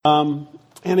And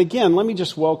again, let me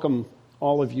just welcome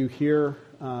all of you here,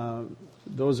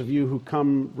 those of you who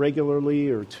come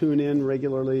regularly or tune in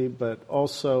regularly, but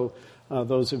also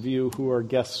those of you who are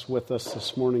guests with us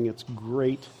this morning. It's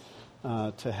great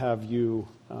to have you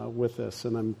with us,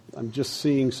 and I'm just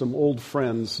seeing some old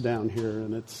friends down here,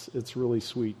 and it's really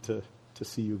sweet to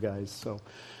see you guys. So,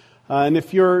 and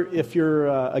if you're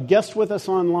a guest with us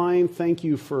online, thank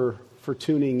you for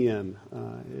tuning in.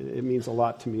 It means a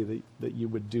lot to me that you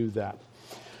would do that.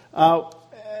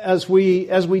 As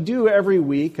we do every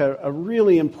week, a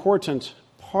really important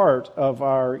part of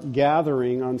our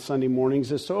gathering on Sunday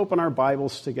mornings is to open our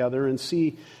Bibles together and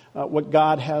see what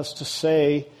God has to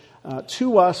say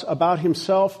to us about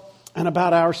Himself and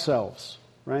about ourselves,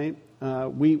 right?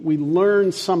 We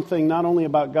learn something not only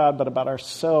about God, but about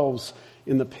ourselves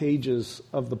in the pages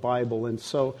of the Bible. And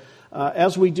so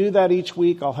as we do that each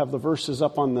week, I'll have the verses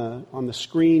up on the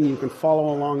screen. You can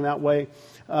follow along that way.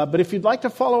 But if you'd like to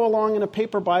follow along in a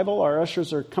paper Bible, our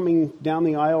ushers are coming down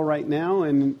the aisle right now.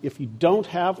 And if you don't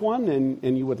have one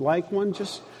and you would like one,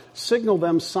 just signal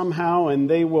them somehow and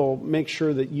they will make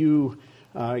sure that you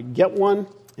get one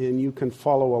and you can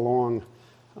follow along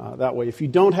that way. If you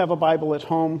don't have a Bible at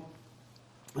home,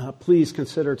 please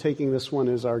consider taking this one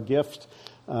as our gift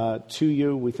to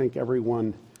you. We think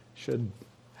everyone should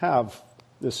have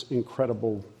this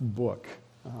incredible book.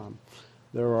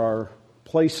 There are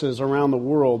places around the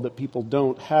world that people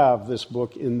don't have this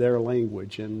book in their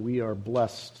language, and we are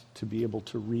blessed to be able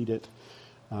to read it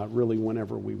really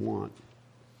whenever we want.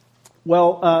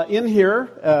 Well, in here,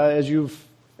 as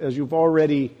you've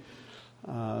already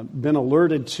been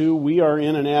alerted to, we are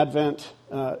in an Advent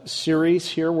series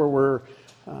here where we're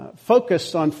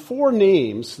focused on 4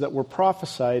 names that were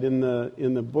prophesied in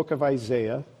the book of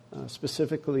Isaiah,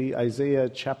 specifically Isaiah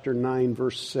chapter 9,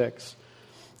 verse 6.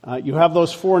 You have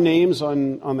those 4 names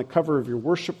on the cover of your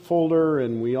worship folder,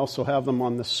 and we also have them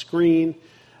on the screen.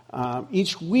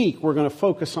 Each week we're going to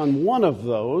focus on one of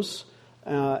those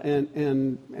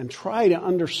and try to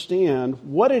understand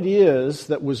what it is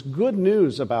that was good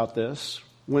news about this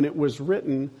when it was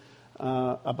written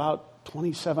about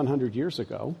 2,700 years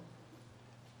ago,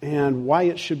 and why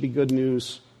it should be good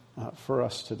news for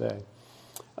us today.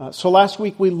 So last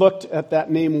week we looked at that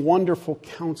name, Wonderful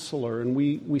Counselor, and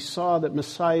we saw that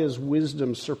Messiah's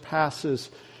wisdom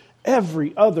surpasses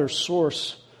every other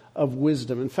source of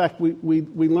wisdom. In fact, we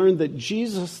learned that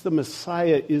Jesus the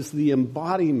Messiah is the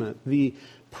embodiment, the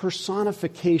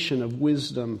personification of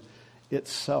wisdom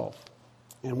itself.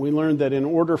 And we learned that in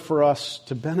order for us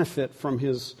to benefit from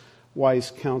His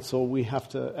wise counsel, we have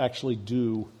to actually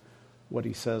do what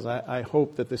He says. I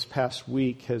hope that this past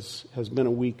week has been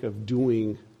a week of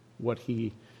doing what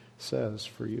He says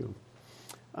for you.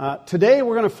 Today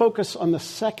we're going to focus on the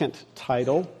second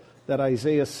title that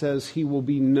Isaiah says He will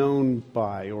be known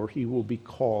by, or He will be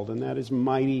called, and that is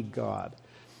Mighty God.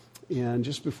 And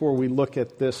just before we look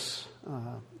at this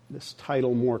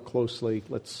title more closely,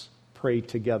 let's pray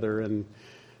together and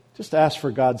just ask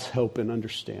for God's help in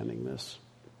understanding this.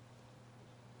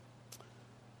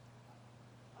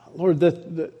 Lord,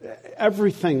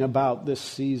 everything about this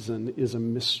season is a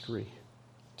mystery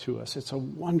to us. It's a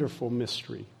wonderful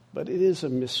mystery, but it is a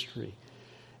mystery.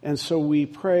 And so we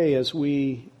pray as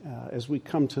we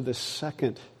come to this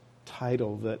second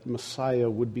title that Messiah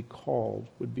would be called,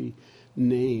 would be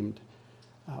named.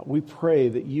 We pray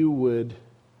that you would,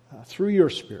 through your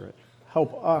Spirit,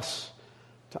 help us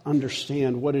to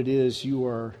understand what it is you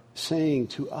are saying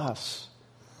to us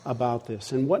about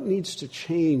this and what needs to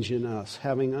change in us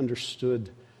having understood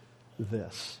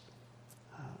this.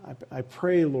 I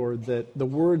pray, Lord, that the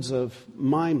words of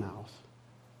my mouth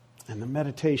and the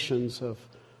meditations of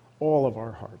all of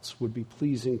our hearts would be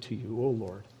pleasing to you, O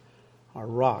Lord, our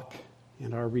rock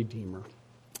and our Redeemer.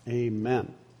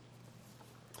 Amen.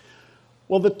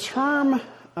 Well, the term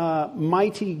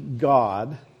Mighty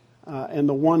God and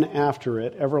the one after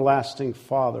it, Everlasting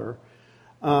Father,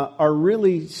 are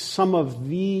really some of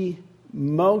the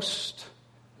most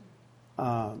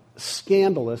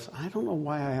scandalous. I don't know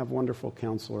why I have Wonderful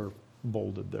Counselor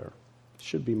bolded there. It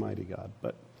should be Mighty God.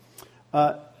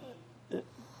 But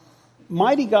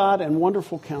Mighty God and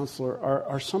Wonderful Counselor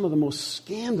are some of the most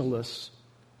scandalous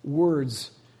words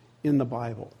in the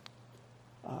Bible.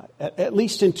 At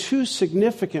least in 2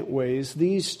 significant ways,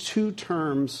 these 2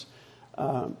 terms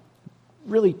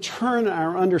really turn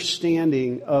our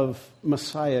understanding of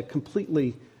Messiah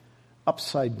completely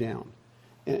upside down.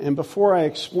 And before I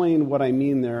explain what I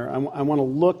mean there, I want to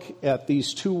look at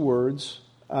these 2 words,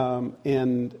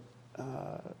 and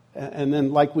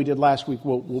then, like we did last week,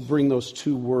 we'll bring those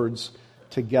 2 words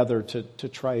together to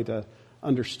try to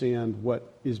understand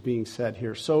what is being said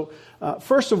here. So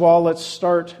first of all, let's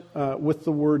start with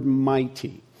the word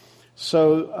mighty.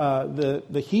 So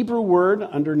the Hebrew word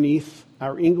underneath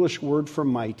our English word for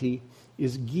mighty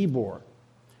is gibor.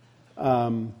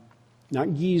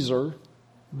 Not geezer,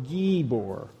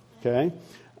 gibor. Okay?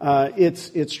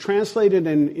 It's translated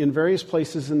in various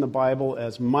places in the Bible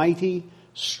as mighty,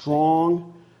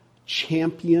 strong,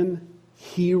 champion,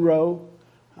 hero,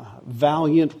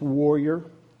 valiant warrior.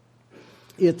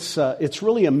 It's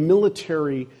really a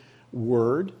military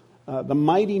word. The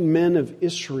mighty men of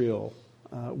Israel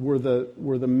were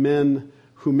the men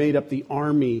who made up the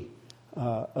army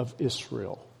of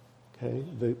Israel. Okay,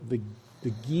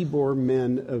 the Gibor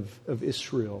men of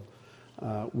Israel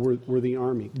were the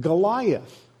army.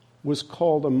 Goliath was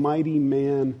called a mighty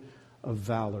man of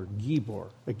valor. Gibor,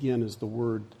 again, is the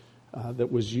word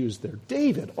that was used there.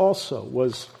 David also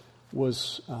was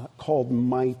called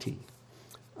mighty.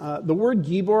 The word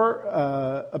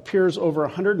Gibor appears over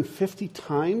 150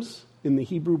 times in the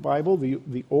Hebrew Bible,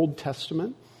 the Old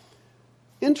Testament.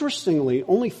 Interestingly,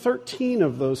 only 13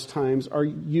 of those times are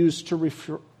used to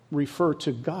refer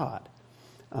to God.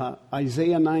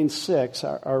 Isaiah 9:6,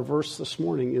 our verse this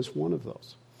morning, is one of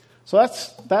those. So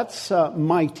that's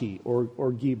mighty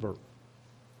or Gibor.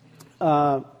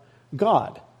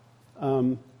 God.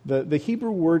 The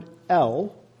Hebrew word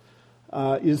El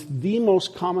is the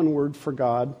most common word for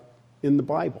God in the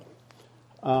Bible.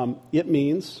 It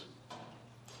means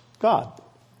God.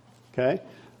 Okay?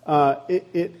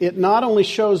 It not only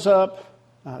shows up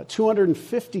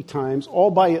 250 times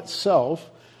all by itself,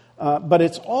 but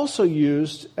it's also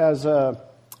used as a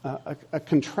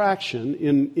contraction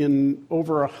in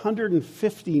over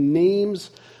 150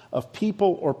 names of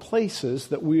people or places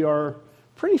that we are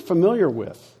pretty familiar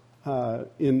with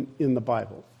in the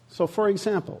Bible. So, for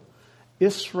example,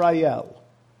 Israel.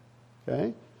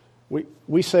 Okay,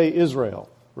 we say Israel,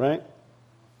 right?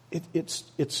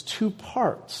 It's two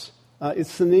parts.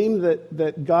 It's the name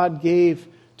that God gave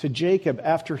to Jacob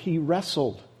after he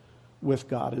wrestled with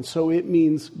God, and so it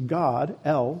means God,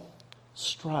 El,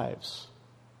 strives.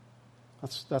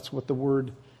 That's what the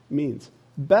word means.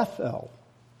 Bethel,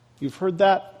 you've heard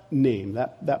that name,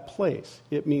 that place.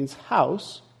 It means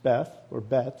house, Beth or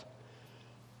Bet,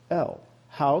 El,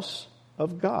 house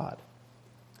of God.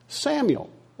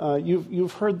 Samuel,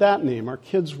 you've heard that name. Our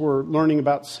kids were learning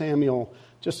about Samuel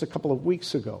just a couple of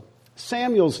weeks ago.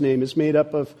 Samuel's name is made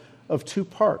up of two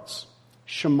parts.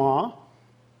 Shema,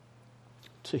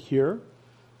 to hear.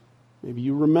 Maybe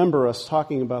you remember us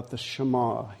talking about the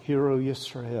Shema, Hear, O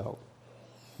Yisrael,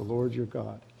 the Lord your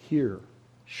God. Hear,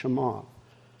 Shema.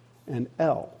 And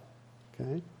El,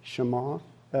 okay? Shema,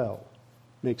 El,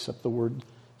 makes up the word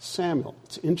Samuel.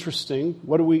 It's interesting.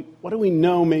 What do we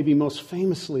know maybe most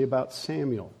famously about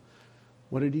Samuel?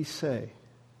 What did he say?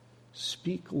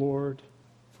 Speak, Lord,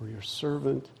 for your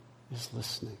servant is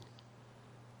listening.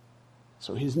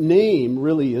 So his name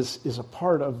really is a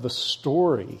part of the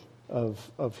story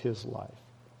of his life.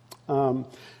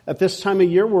 At this time of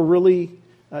year, we're really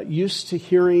used to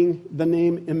hearing the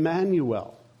name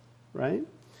Emmanuel, right?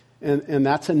 And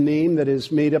that's a name that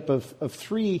is made up of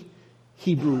three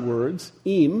Hebrew words: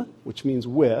 im, which means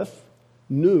with,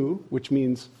 nu, which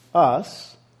means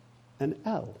us, and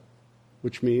El,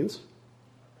 which means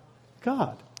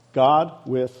God. God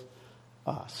with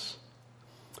us.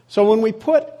 So when we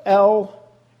put El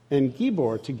and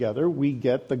Gibor together, we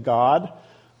get the God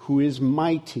who is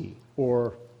mighty,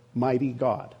 or mighty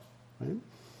God. Right?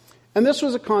 And this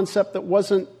was a concept that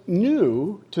wasn't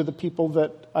new to the people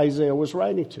that Isaiah was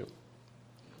writing to.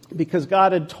 Because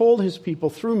God had told his people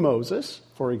through Moses,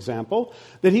 for example,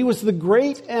 that he was the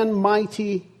great and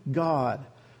mighty God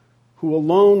who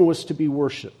alone was to be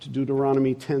worshipped,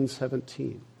 Deuteronomy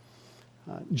 10:17.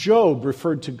 Job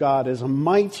referred to God as a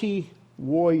mighty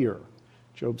warrior,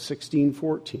 Job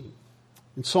 16:14.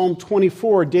 In Psalm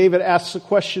 24, David asks the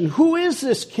question, who is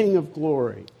this King of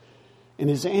glory? And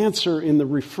his answer in the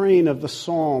refrain of the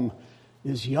psalm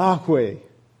is Yahweh,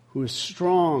 who is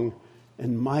strong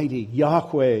and mighty.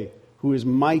 Yahweh, who is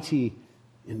mighty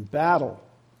in battle.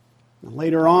 And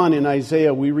later on in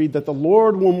Isaiah, we read that the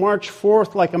Lord will march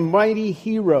forth like a mighty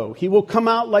hero. He will come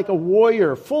out like a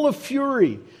warrior, full of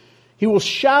fury. He will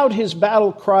shout his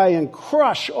battle cry and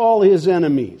crush all his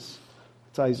enemies.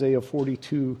 It's Isaiah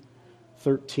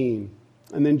 42:13.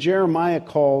 And then Jeremiah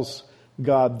calls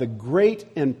God the great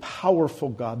and powerful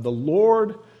God, the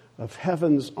Lord of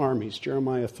heaven's armies.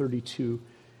 Jeremiah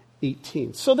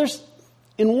 32:18. So there's,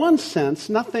 in one sense,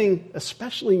 nothing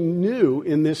especially new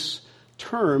in this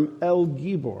term, El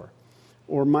Gibor,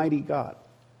 or mighty God.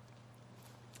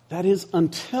 That is,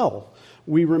 until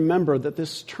we remember that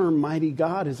this term mighty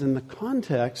God is in the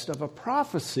context of a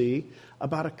prophecy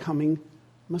about a coming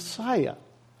Messiah.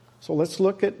 So let's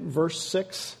look at verse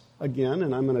 6 again,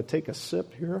 and I'm going to take a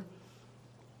sip here.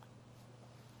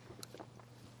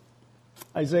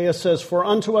 Isaiah says, "For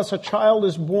unto us a child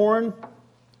is born,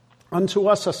 unto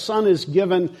us a son is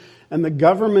given, and the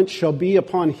government shall be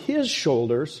upon his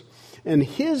shoulders, and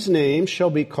his name shall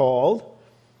be called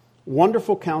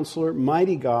Wonderful Counselor,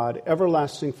 Mighty God,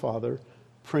 Everlasting Father,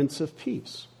 Prince of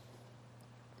Peace."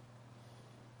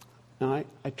 Now,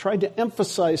 I tried to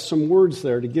emphasize some words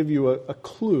there to give you a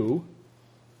clue,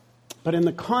 but in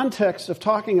the context of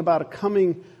talking about a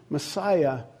coming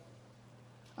Messiah,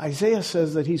 Isaiah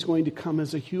says that he's going to come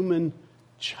as a human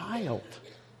child.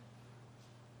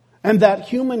 And that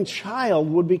human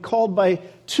child would be called by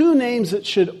two names that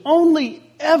should only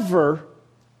ever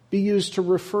be used to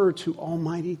refer to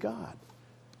Almighty God.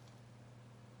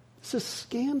 This is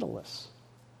scandalous.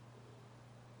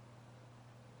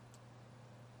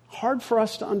 Hard for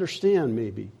us to understand,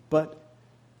 maybe, but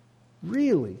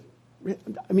really,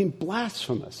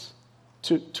 blasphemous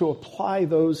to apply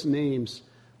those names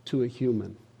to a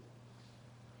human.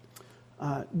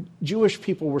 Jewish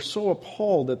people were so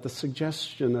appalled at the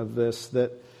suggestion of this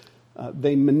that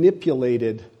they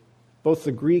manipulated both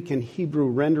the Greek and Hebrew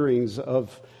renderings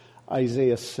of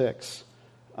Isaiah 6.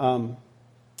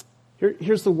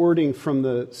 Here's the wording from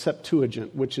the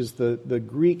Septuagint, which is the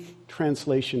Greek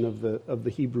translation of the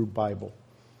Hebrew Bible.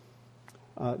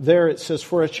 There it says,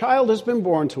 "For a child has been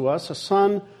born to us, a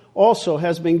son also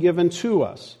has been given to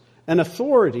us, and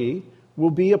authority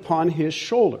will be upon his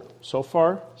shoulder." So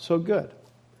far, so good.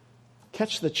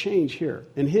 Catch the change here.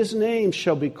 "And his name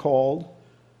shall be called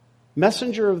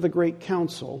Messenger of the Great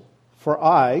Counsel, for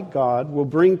I, God, will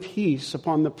bring peace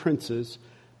upon the princes,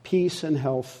 peace and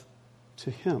health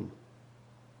to him."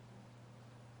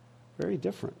 Very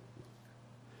different.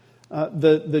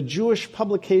 The Jewish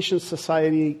Publication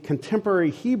Society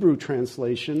Contemporary Hebrew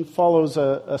Translation follows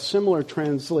a similar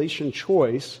translation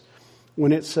choice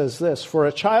when it says this, "For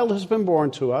a child has been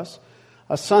born to us,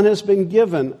 a son has been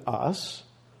given us,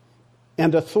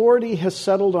 and authority has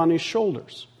settled on his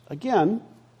shoulders." Again,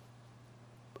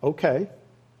 okay.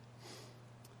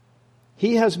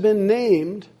 "He has been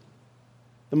named,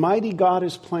 the mighty God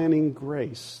is planning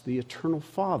grace. The eternal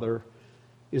Father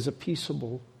is a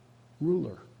peaceable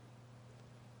ruler."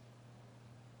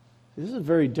 This is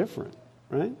very different,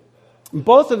 right?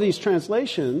 Both of these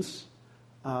translations,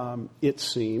 it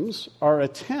seems, are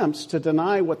attempts to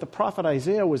deny what the prophet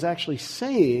Isaiah was actually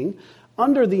saying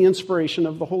under the inspiration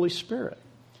of the Holy Spirit.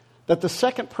 That the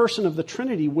second person of the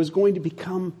Trinity was going to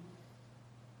become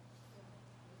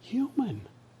human.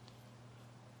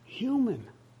 Human.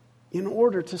 In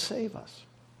order to save us.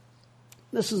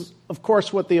 This is, of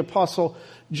course, what the Apostle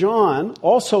John,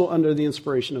 also under the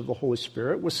inspiration of the Holy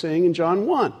Spirit, was saying in John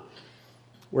 1,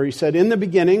 where he said, "In the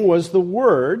beginning was the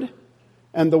Word,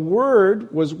 and the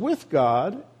Word was with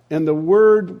God, and the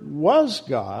Word was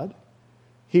God.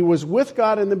 He was with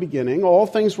God in the beginning. All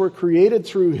things were created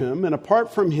through him, and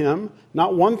apart from him,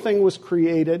 not one thing was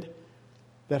created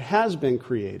that has been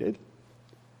created."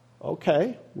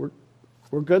 Okay, we're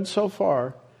good so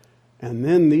far. And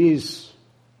then these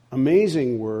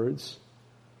amazing words,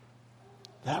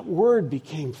 "That Word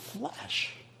became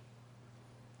flesh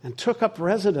and took up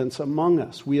residence among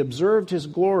us. We observed his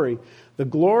glory, the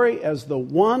glory as the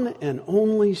one and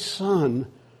only Son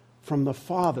from the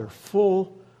Father,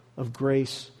 full of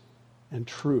grace and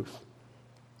truth."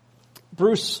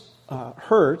 Bruce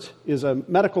Hurt is a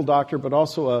medical doctor, but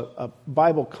also a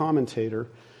Bible commentator,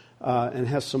 and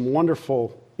has some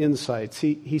wonderful insights.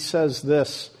 He says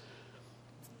this,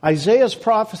 "Isaiah's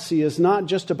prophecy is not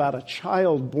just about a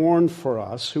child born for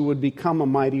us who would become a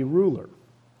mighty ruler.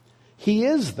 He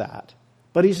is that,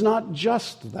 but he's not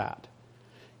just that.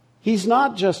 He's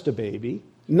not just a baby,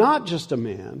 not just a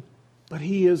man, but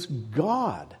he is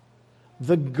God,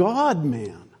 the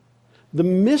God-man, the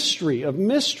mystery of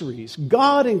mysteries,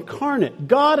 God incarnate,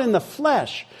 God in the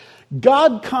flesh,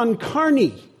 God con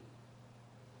carne."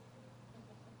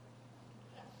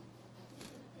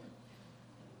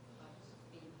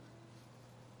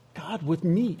 God with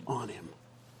meat on him,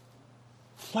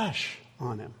 flesh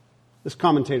on him. This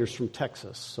commentator's from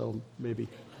Texas, so maybe.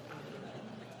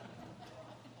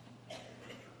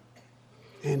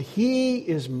 "And he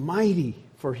is mighty,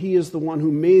 for he is the one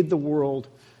who made the world,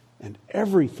 and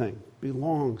everything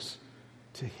belongs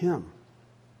to him."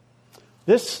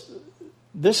 This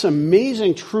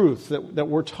amazing truth that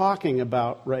we're talking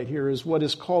about right here is what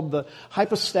is called the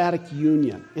hypostatic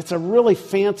union. It's a really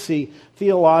fancy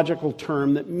theological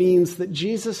term that means that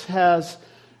Jesus has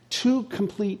two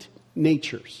complete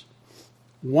natures.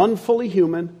 One fully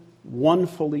human, one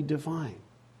fully divine.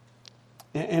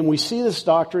 And we see this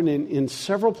doctrine in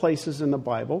several places in the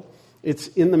Bible. It's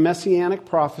in the messianic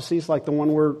prophecies, like the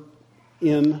one we're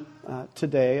in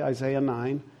today, Isaiah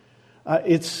 9.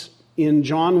 It's in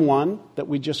John 1 that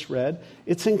we just read.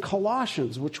 It's in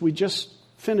Colossians, which we just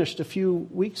finished a few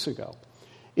weeks ago.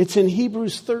 It's in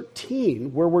Hebrews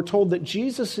 13, where we're told that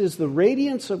Jesus is the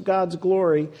radiance of God's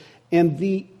glory and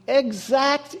the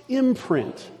exact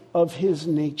imprint of his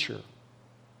nature.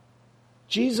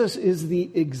 Jesus is the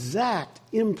exact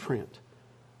imprint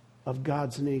of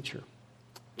God's nature.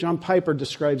 John Piper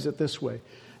describes it this way.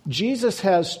 Jesus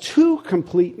has two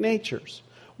complete natures,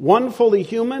 one fully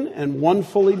human and one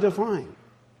fully divine.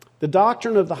 The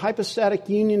doctrine of the hypostatic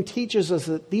union teaches us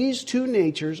that these two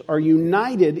natures are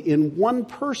united in one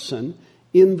person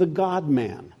in the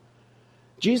God-man.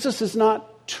 Jesus is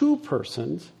not two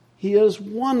persons, he is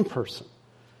one person.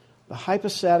 The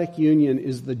hypostatic union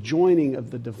is the joining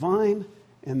of the divine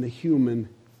and the human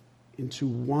into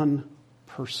one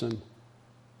person,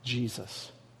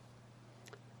 Jesus.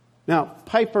 Now,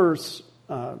 Piper's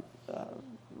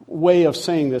way of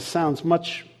saying this sounds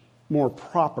much more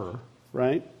proper,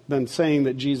 right, than saying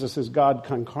that Jesus is God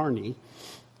con carne.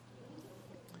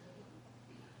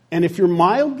 And if you're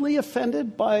mildly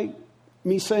offended by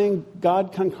me saying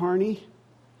God con carne,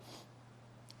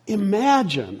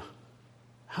 imagine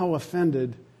how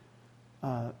offended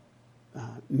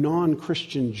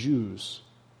non-Christian Jews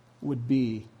would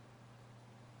be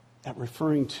at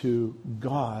referring to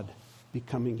God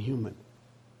becoming human.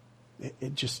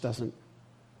 It just doesn't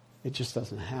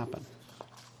happen.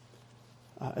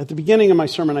 At the beginning of my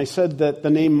sermon, I said that the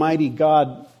name Mighty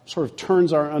God sort of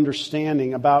turns our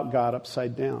understanding about God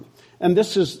upside down. And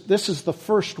this is the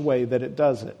first way that it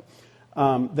does it.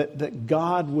 That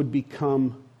God would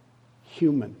become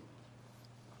human.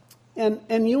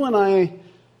 And you and I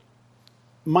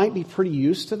might be pretty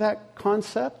used to that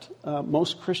concept.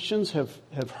 Most Christians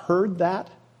have heard that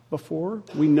before.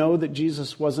 We know that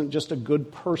Jesus wasn't just a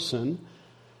good person,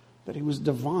 but he was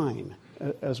divine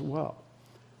as well.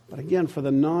 But again, for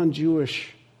the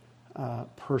non-Jewish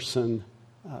person,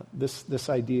 this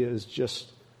idea is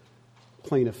just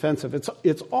plain offensive.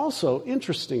 It's also,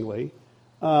 interestingly,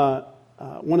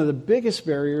 one of the biggest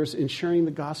barriers in sharing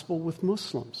the gospel with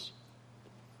Muslims.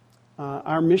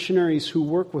 Our missionaries who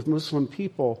work with Muslim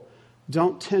people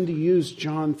don't tend to use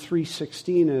John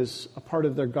 3:16 as a part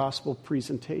of their gospel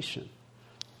presentation.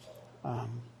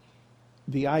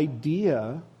 The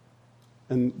idea,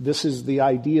 and this is the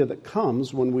idea that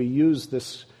comes when we use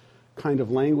this kind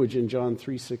of language in John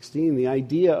 3:16, the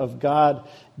idea of God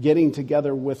getting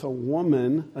together with a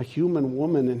woman, a human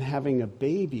woman, and having a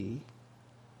baby,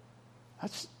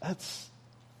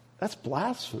 that's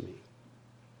blasphemy,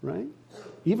 right?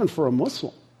 Even for a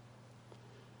Muslim.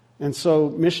 And so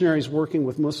missionaries working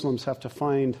with Muslims have to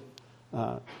find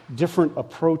different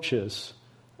approaches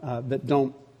that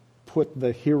don't put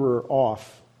the hearer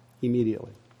off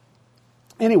immediately.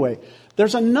 Anyway,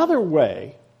 there's another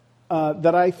way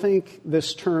that I think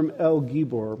this term El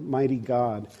Gibor, mighty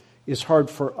God, is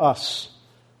hard for us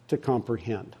to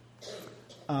comprehend.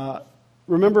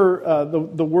 Remember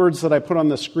the words that I put on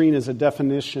the screen as a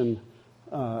definition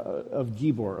of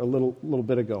Gibor a little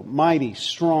bit ago. Mighty,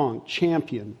 strong,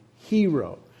 champion,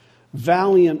 hero,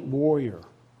 valiant warrior.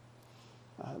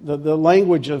 The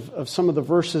language of some of the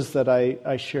verses that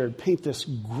I shared paint this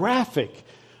graphic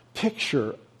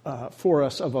picture for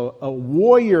us of a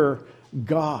warrior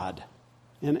God.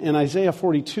 And Isaiah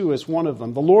 42 is one of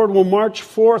them. The Lord will march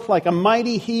forth like a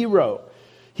mighty hero.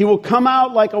 He will come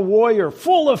out like a warrior,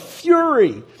 full of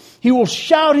fury. He will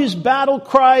shout his battle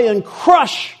cry and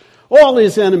crush all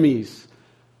his enemies.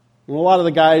 And a lot of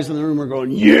the guys in the room are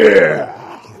going,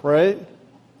 yeah, right?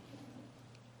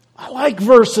 I like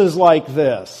verses like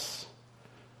this.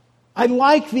 I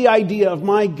like the idea of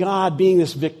my God being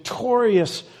this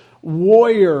victorious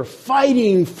warrior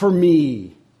fighting for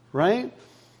me, right?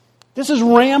 This is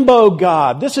Rambo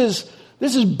God. This is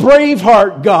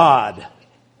Braveheart God,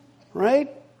 right?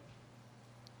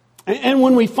 And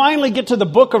when we finally get to the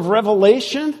book of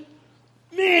Revelation,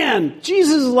 man,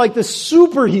 Jesus is like this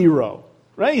superhero,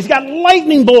 right? He's got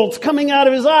lightning bolts coming out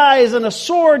of his eyes and a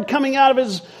sword coming out of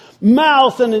his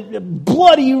mouth and a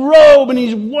bloody robe, and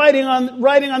he's riding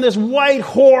on this white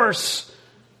horse.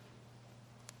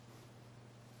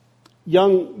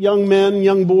 Young men,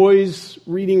 young boys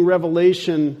reading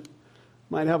Revelation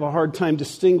might have a hard time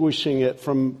distinguishing it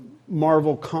from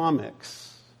Marvel Comics.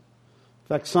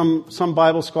 In fact, some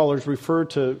Bible scholars refer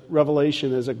to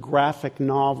Revelation as a graphic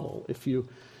novel. If you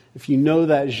know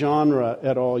that genre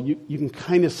at all, you can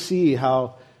kind of see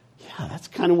how Yeah, that's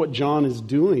kind of what John is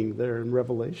doing there in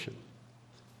Revelation.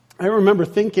 I remember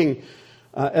thinking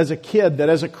as a kid that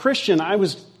as a Christian, I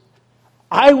was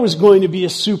going to be a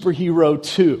superhero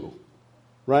too,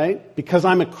 right? Because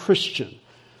I'm a Christian.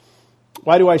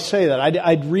 Why do I say that?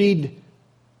 I'd read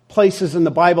places in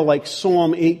the Bible like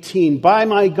Psalm 18. By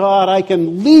my God, I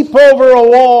can leap over a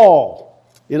wall.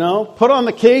 Put on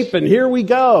the cape and here we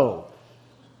go.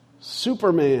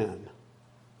 Superman.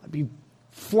 I'd be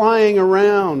flying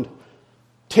around,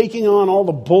 taking on all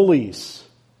the bullies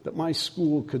that my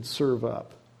school could serve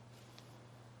up.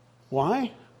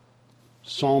 Why?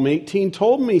 Psalm 18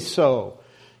 told me so.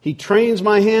 He trains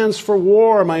my hands for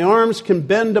war. My arms can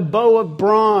bend a bow of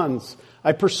bronze.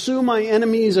 I pursue my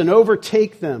enemies and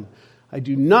overtake them. I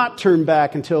do not turn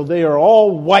back until they are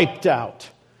all wiped out.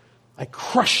 I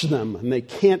crush them and they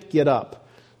can't get up.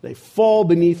 They fall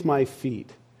beneath my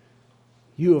feet.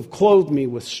 You have clothed me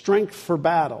with strength for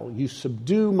battle. You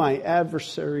subdue my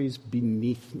adversaries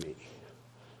beneath me.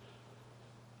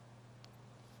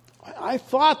 I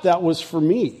thought that was for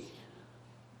me,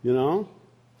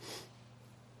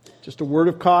 Just a word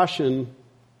of caution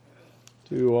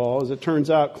to you all. As it turns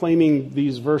out, claiming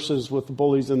these verses with the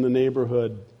bullies in the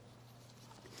neighborhood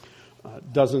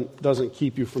doesn't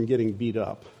keep you from getting beat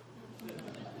up.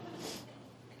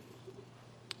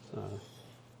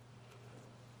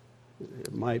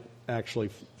 It might actually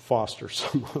foster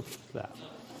some of that.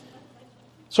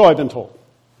 So I've been told.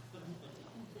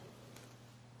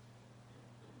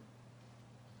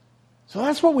 So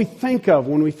that's what we think of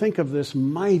when we think of this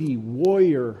mighty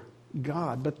warrior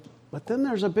God. But then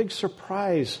there's a big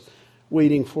surprise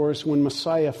waiting for us when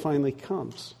Messiah finally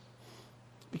comes.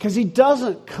 Because he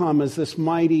doesn't come as this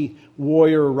mighty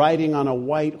warrior riding on a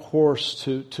white horse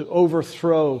to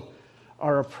overthrow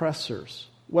our oppressors.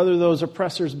 Whether those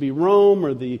oppressors be Rome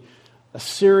or the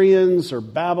Assyrians or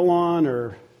Babylon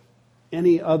or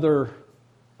any other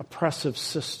oppressive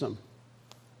system.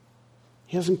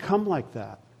 He hasn't come like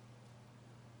that.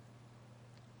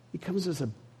 He comes as a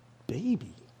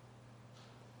baby.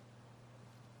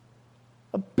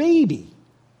 A baby.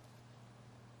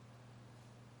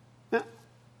 Now,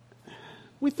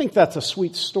 we think that's a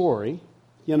sweet story,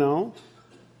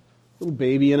 Little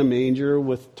baby in a manger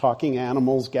with talking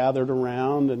animals gathered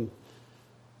around, and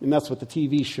that's what the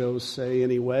TV shows say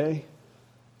anyway.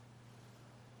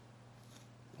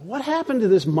 What happened to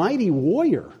this mighty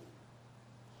warrior?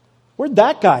 Where'd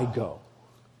that guy go?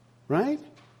 Right?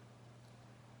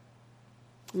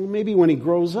 Well, maybe when he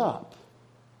grows up.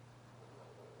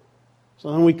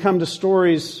 So then we come to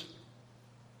stories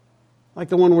like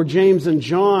the one where James and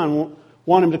John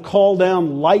want him to call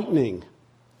down lightning,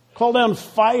 call down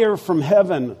fire from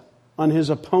heaven on his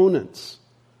opponents.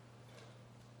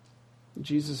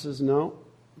 Jesus says, no,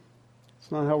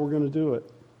 it's not how we're going to do it.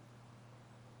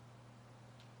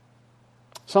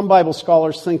 Some Bible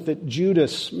scholars think that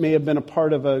Judas may have been a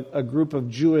part of a group of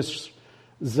Jewish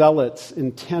zealots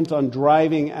intent on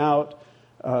driving out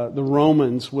the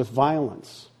Romans with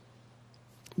violence.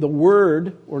 The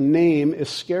word or name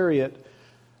Iscariot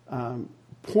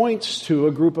points to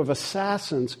a group of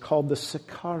assassins called the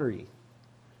Sicarii.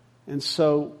 And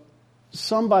so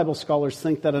some Bible scholars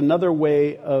think that another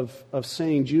way of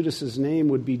saying Judas's name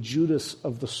would be Judas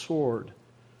of the sword.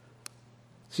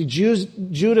 See,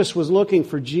 Judas was looking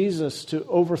for Jesus to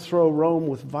overthrow Rome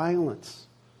with violence.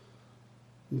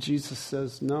 And Jesus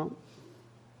says, no,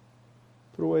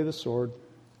 put away the sword.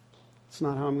 It's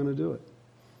not how I'm going to do it.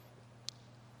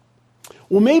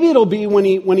 Well, maybe it'll be when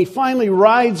he finally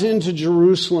rides into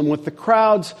Jerusalem with the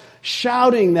crowds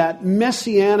shouting that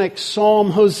messianic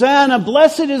psalm, Hosanna,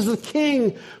 blessed is the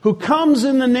King who comes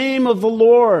in the name of the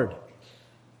Lord.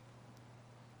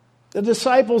 The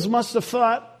disciples must have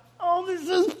thought, oh, this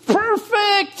is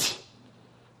perfect.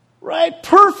 Right?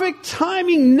 Perfect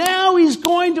timing. Now he's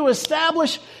going to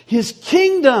establish his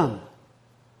kingdom.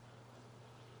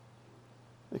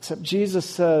 Except Jesus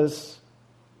says,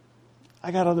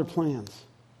 I got other plans.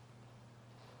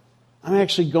 I'm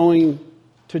actually going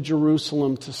to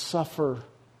Jerusalem to suffer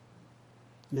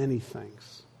many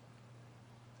things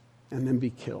and then be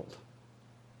killed.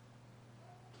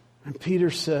 And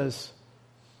Peter says,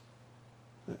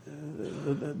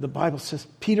 the Bible says,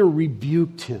 Peter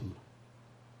rebuked him.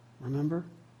 Remember?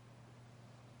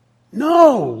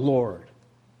 No, Lord.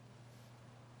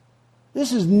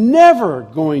 This is never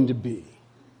going to be.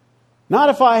 Not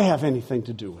if I have anything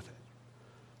to do with it.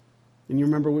 And you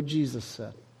remember what Jesus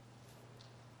said.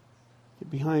 Get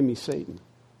behind me, Satan.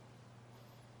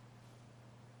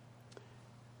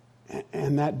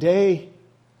 And that day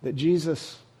that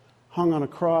Jesus hung on a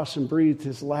cross and breathed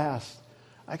his last,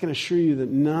 I can assure you that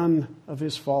none of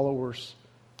his followers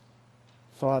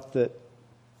thought that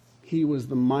he was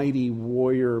the mighty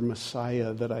warrior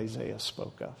Messiah that Isaiah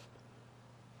spoke of.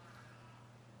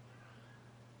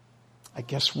 I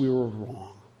guess we were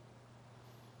wrong.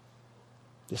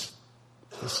 This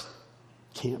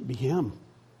can't be him.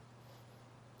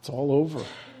 It's all over. The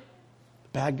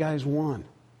bad guys won.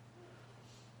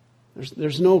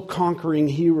 There's no conquering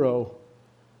hero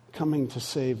coming to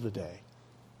save the day.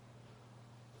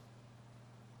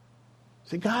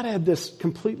 See, God had this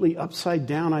completely upside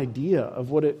down idea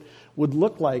of what it would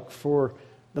look like for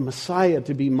the Messiah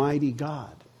to be mighty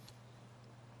God.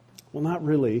 Well, not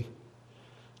really.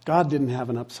 God didn't have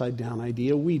an upside down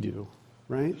idea. We do,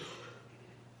 right?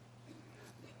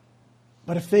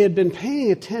 But if they had been paying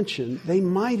attention, they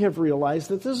might have realized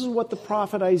that this is what the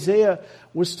prophet Isaiah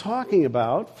was talking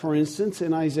about, for instance,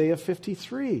 in Isaiah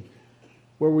 53,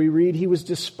 where we read, he was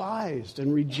despised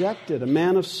and rejected, a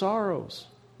man of sorrows,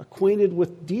 acquainted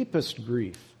with deepest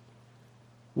grief.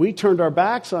 We turned our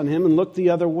backs on him and looked the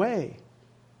other way.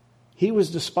 He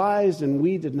was despised and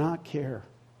we did not care.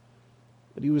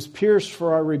 But he was pierced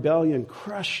for our rebellion,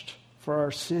 crushed for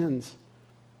our sins.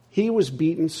 He was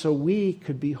beaten so we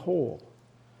could be whole.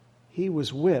 He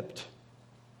was whipped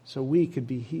so we could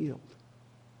be healed.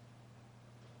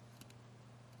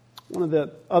 One of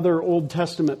the other Old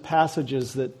Testament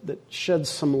passages that sheds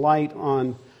some light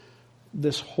on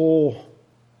this whole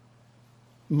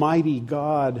mighty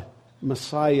God,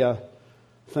 Messiah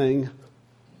thing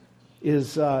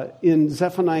is in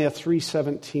Zephaniah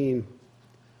 3:17,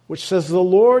 which says, "The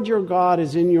Lord your God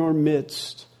is in your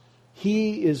midst.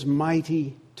 He is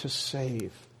mighty to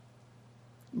save."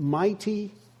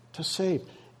 Mighty to save.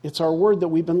 It's our word that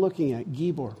we've been looking at,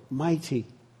 Gibor, mighty.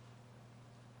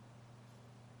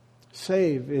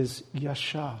 Save is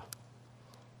Yasha.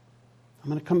 I'm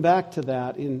going to come back to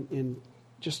that in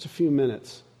just a few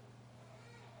minutes.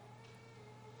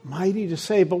 Mighty to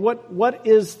save. But what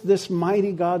is this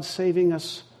mighty God saving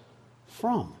us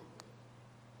from?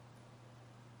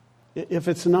 If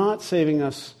it's not saving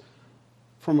us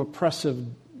from oppressive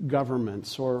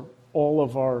governments or all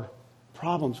of our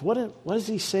problems, what is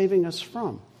he saving us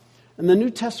from? And the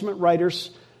New Testament writers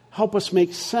help us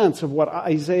make sense of what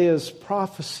Isaiah's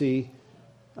prophecy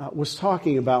was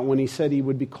talking about when he said he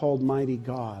would be called mighty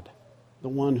God, the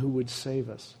one who would save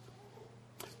us.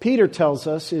 Peter tells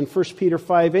us in 1 Peter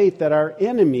 5:8 that our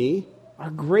enemy, our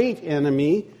great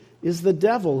enemy, is the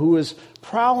devil, who is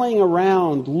prowling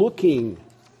around looking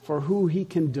for who he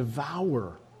can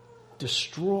devour,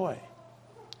 destroy.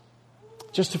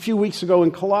 Just a few weeks ago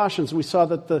in Colossians, we saw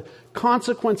that the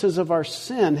consequences of our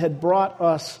sin had brought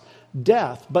us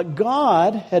death, but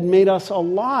God had made us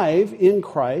alive in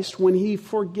Christ when he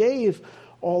forgave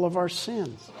all of our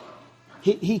sins.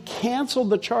 He canceled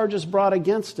the charges brought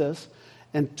against us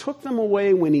and took them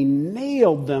away when he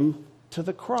nailed them to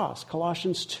the cross.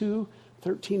 Colossians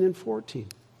 2:13 and 14.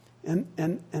 And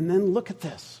then look at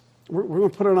this. We're going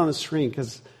to put it on the screen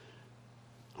because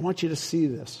I want you to see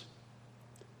this.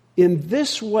 In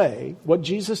this way, what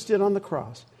Jesus did on the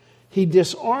cross, he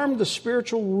disarmed the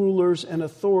spiritual rulers and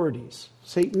authorities,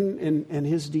 Satan and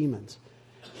his demons.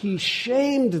 He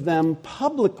shamed them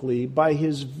publicly by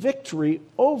his victory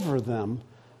over them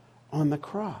on the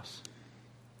cross.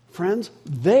 Friends,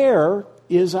 there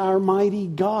is our mighty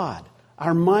God,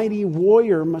 our mighty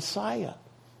warrior Messiah.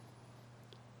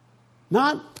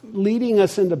 Not leading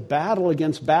us into battle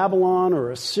against Babylon or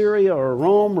Assyria or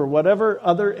Rome or whatever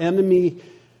other enemy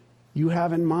you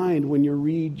have in mind when you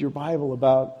read your Bible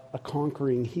about a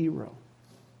conquering hero.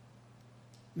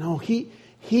 No, he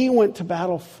went to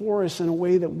battle for us in a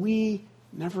way that we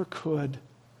never could,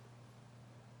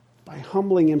 by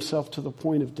humbling himself to the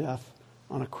point of death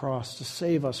on a cross to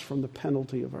save us from the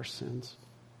penalty of our sins.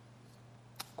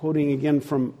 Quoting again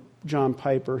from John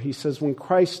Piper, he says, "When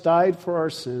Christ died for our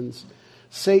sins,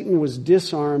 Satan was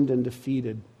disarmed and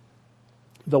defeated.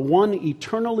 The one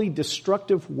eternally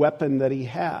destructive weapon that he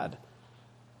had,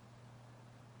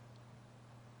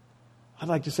 I'd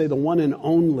like to say the one and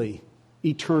only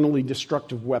eternally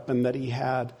destructive weapon that he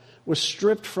had, was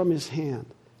stripped from his hand,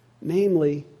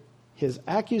 namely his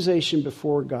accusation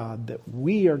before God that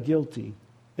we are guilty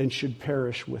and should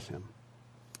perish with him."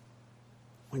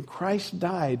 When Christ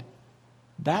died,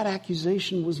 that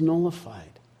accusation was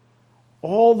nullified.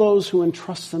 All those who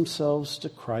entrust themselves to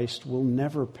Christ will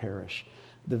never perish.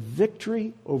 The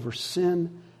victory over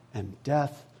sin and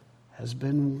death has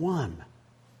been won.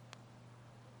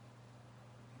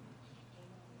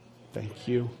 Thank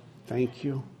you. Thank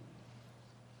you.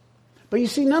 But you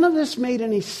see, none of this made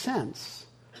any sense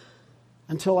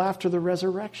until after the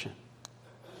resurrection.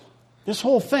 This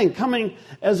whole thing, coming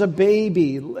as a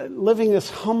baby, living this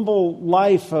humble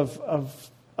life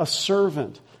of a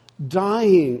servant,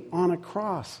 dying on a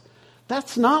cross.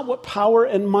 That's not what power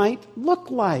and might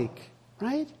look like,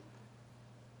 right?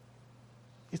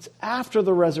 It's after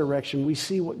the resurrection we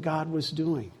see what God was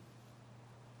doing.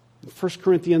 In 1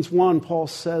 Corinthians 1, Paul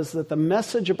says that the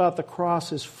message about the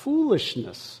cross is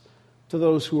foolishness to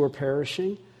those who are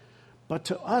perishing, but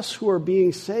to us who are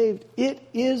being saved, it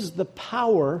is the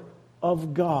power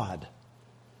of God.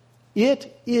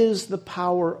 It is the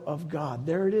power of God.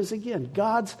 There it is again.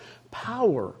 God's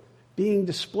power being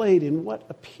displayed in what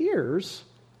appears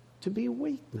to be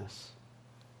weakness.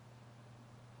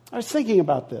 I was thinking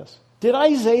about this. Did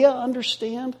Isaiah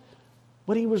understand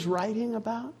what he was writing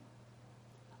about?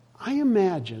 I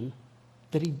imagine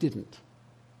that he didn't.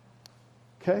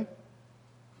 Okay?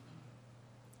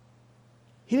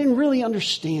 He didn't really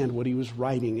understand what he was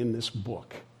writing in this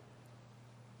book.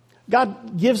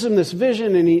 God gives him this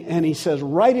vision and he says,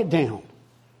 write it down.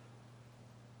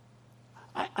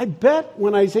 I bet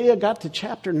when Isaiah got to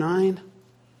chapter 9,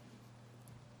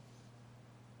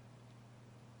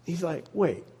 he's like,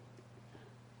 wait,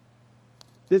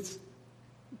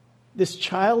 this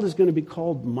child is going to be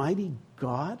called Mighty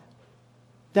God?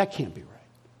 That can't be right.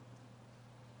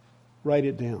 Write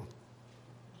it down.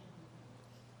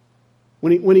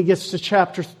 When he gets to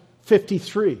chapter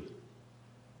 53,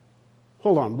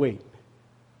 hold on, wait.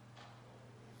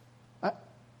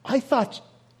 I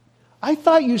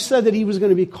thought you said that he was going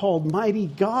to be called Mighty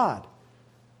God.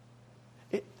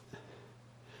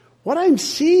 What I'm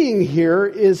seeing here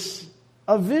is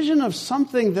a vision of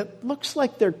something that looks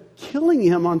like they're killing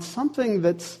him on something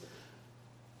that's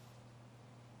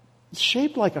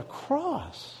shaped like a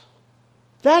cross.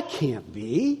 That can't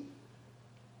be.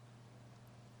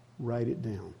 Write it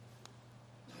down.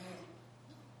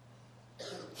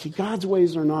 See, God's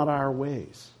ways are not our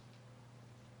ways.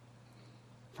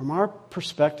 From our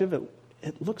perspective,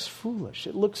 it looks foolish.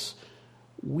 It looks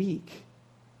weak.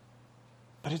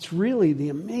 But it's really the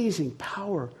amazing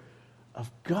power of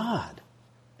God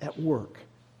at work.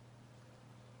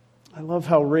 I love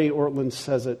how Ray Ortlund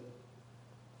says it.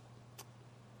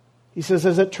 He says,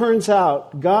 as it turns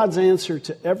out, God's answer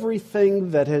to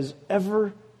everything that has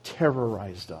ever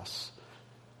terrorized us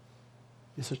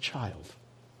is a child.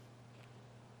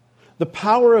 The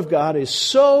power of God is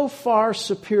so far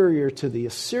superior to the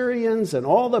Assyrians and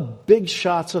all the big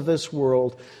shots of this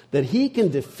world that he can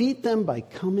defeat them by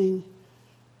coming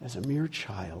as a mere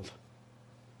child.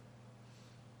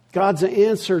 God's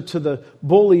answer to the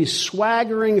bullies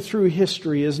swaggering through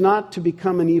history is not to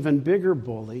become an even bigger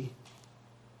bully.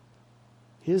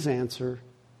 His answer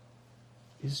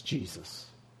is Jesus.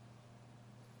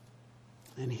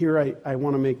 And here I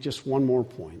want to make just one more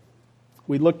point.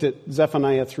 We looked at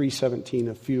Zephaniah 3:17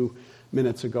 a few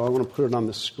minutes ago. I want to put it on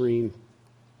the screen.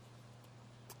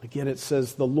 Again, it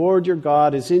says, the Lord your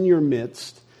God is in your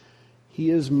midst. He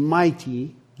is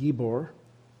mighty, Gibor,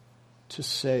 to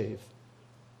save.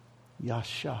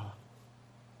 Yasha.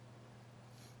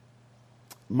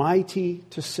 Mighty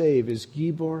to save is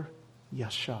Gibor,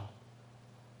 Yasha.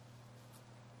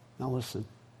 Now listen.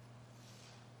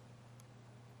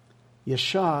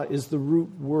 Yasha is the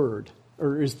root word,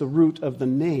 or is the root of the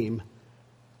name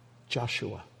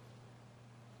Joshua.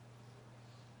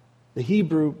 The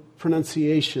Hebrew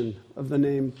pronunciation of the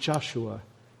name Joshua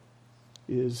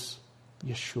is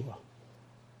Yeshua.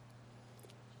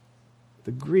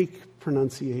 The Greek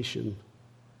pronunciation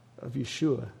of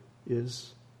Yeshua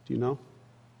is, do you know?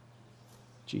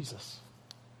 Jesus.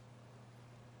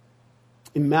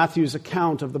 In Matthew's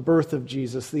account of the birth of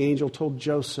Jesus, the angel told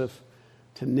Joseph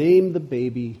to name the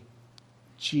baby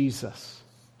Jesus.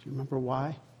 Do you remember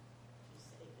why?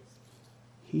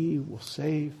 He will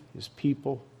save his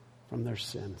people from their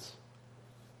sins.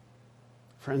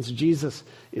 Friends, Jesus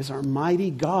is our mighty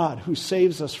God who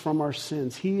saves us from our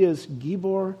sins. He is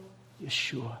Gibor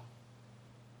Yeshua.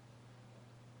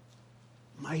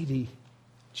 Mighty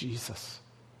Jesus.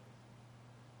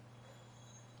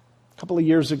 A couple of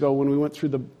years ago when we went through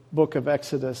the book of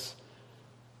Exodus,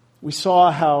 we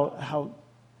saw how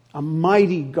a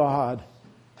mighty God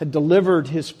had delivered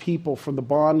his people from the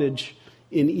bondage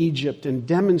in Egypt and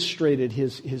demonstrated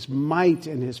his might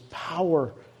and his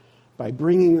power by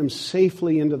bringing them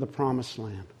safely into the promised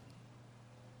land.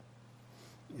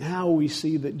 Now we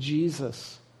see that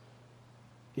Jesus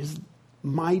is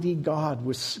mighty God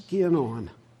with skin on.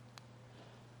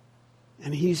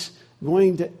 And he's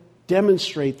going to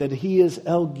demonstrate that he is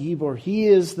El Gibor. He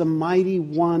is the mighty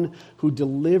one who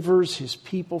delivers his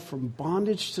people from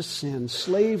bondage to sin,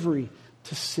 slavery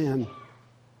to sin,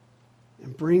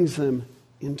 and brings them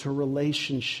into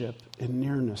relationship and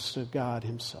nearness to God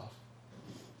himself.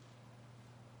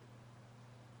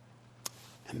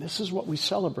 And this is what we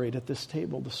celebrate at this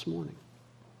table this morning.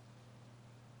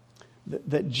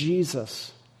 That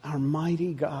Jesus, our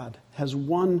mighty God, has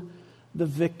won the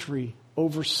victory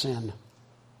over sin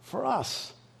for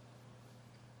us.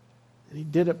 And he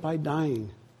did it by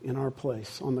dying in our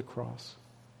place on the cross.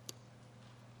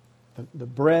 The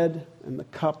bread and the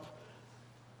cup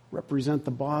represent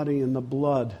the body and the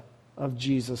blood of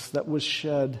Jesus that was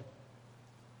shed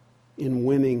in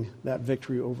winning that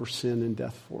victory over sin and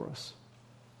death for us.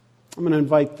 I'm going to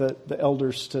invite the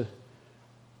elders to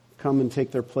come and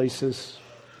take their places.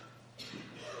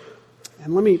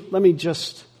 And let me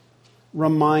just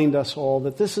remind us all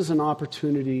that this is an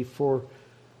opportunity for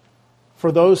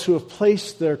those who have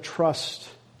placed their trust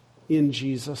in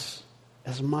Jesus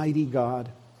as mighty God.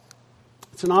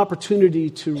 It's an opportunity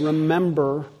to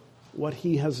remember what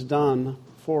he has done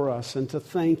for us and to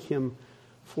thank him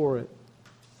for it.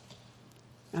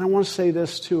 And I want to say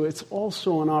this too, it's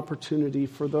also an opportunity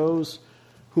for those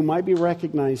who might be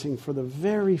recognizing for the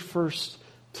very first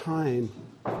time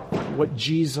what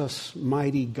Jesus,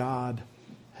 mighty God,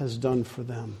 has done for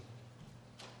them.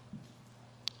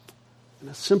 And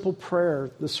a simple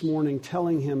prayer this morning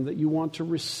telling him that you want to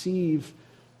receive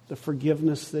the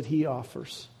forgiveness that he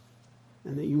offers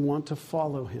and that you want to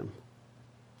follow him.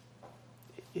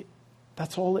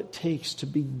 That's all it takes to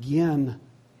begin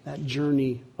that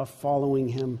journey of following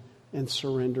him and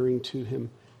surrendering to him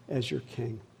as your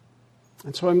king.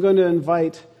 And so I'm going to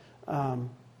invite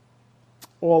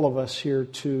all of us here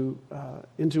to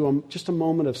into just a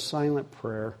moment of silent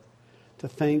prayer to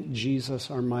thank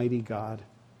Jesus, our mighty God,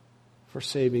 for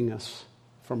saving us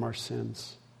from our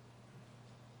sins.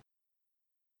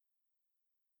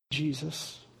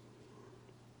 Jesus,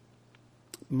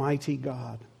 mighty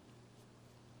God,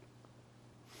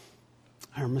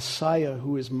 our Messiah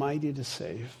who is mighty to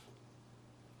save.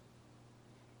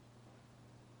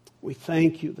 We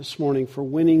thank you this morning for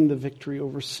winning the victory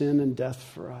over sin and death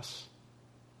for us.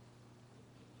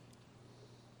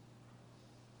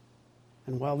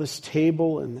 And while this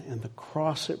table and the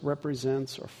cross it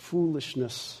represents are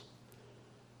foolishness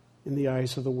in the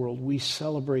eyes of the world, we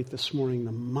celebrate this morning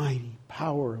the mighty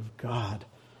power of God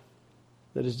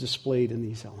that is displayed in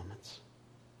these elements.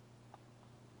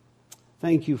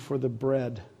 Thank you for the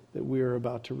bread that we are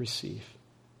about to receive,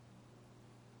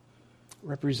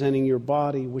 representing your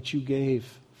body, which you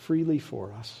gave freely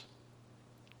for us.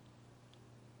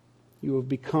 You have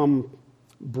become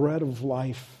bread of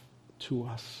life to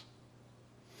us.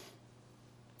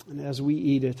 And as we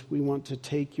eat it, we want to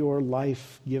take your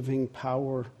life-giving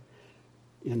power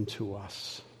into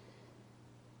us.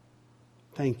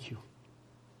 Thank you.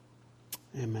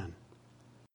 Amen.